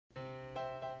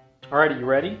Alright, are you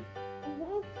ready?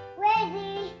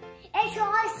 Ready. It's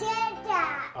all set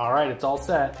up. Alright, it's all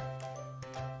set.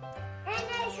 And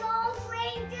it's all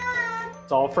framed up.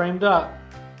 It's all framed up.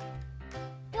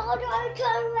 Don't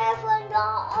turn left and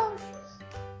off.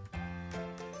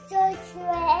 So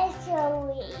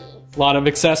accessories. A lot of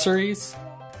accessories.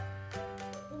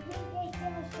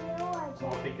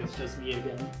 I I think it's just me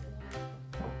again.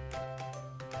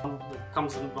 It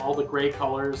comes in all the gray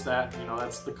colors that,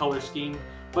 that's the color scheme.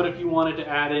 But if you wanted to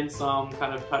add in some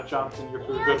kind of touch-ups and you're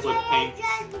good with paints.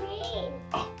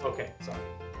 Oh, okay, sorry.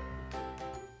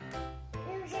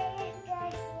 You say it's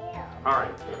just you.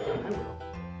 Alright, I will.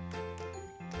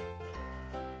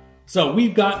 So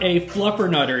we've got a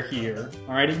fluffernutter here.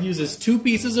 Alright, it uses 2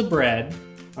 pieces of bread,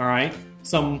 alright,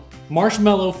 some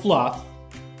marshmallow fluff,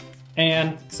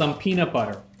 and some peanut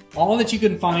butter. All that you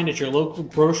can find at your local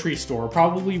grocery store.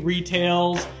 Probably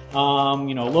retails,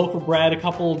 loaf of bread, a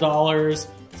couple of dollars,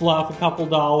 fluff, a couple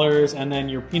dollars, and then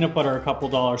your peanut butter, a couple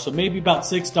dollars. So maybe about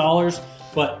 $6,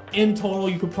 but in total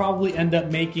you could probably end up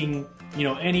making,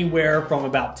 anywhere from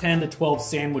about 10 to 12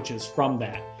 sandwiches from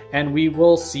that. And we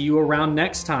will see you around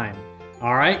next time.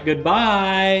 All right,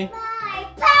 goodbye. Bye.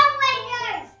 Power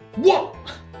Rangers! Whoa!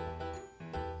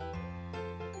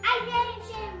 I didn't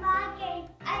say Rocket.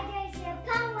 I just said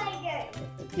Power Rangers.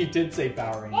 You did say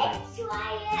Power Rangers. Let's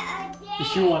try it again.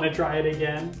 Did you want to try it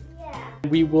again? Yeah.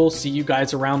 We will see you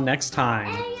guys around next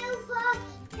time. And you forgot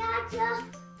to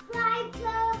subscribe to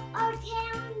our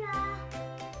channel.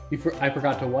 I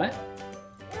forgot to what?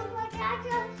 You forgot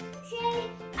to say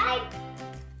I.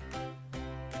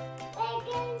 Like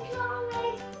and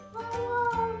comment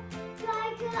below.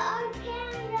 Subscribe to our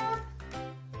channel.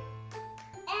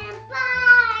 And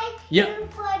bye. Yep. You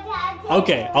forgot to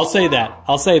Okay, I'll say that.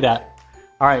 I'll say that.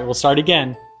 All right, we'll start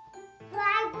again.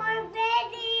 Subscribe for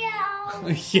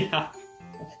video. Yeah,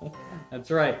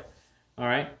 that's right. All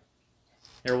right.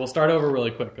 Here, we'll start over really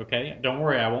quick, okay? Don't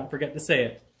worry, I won't forget to say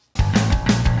it.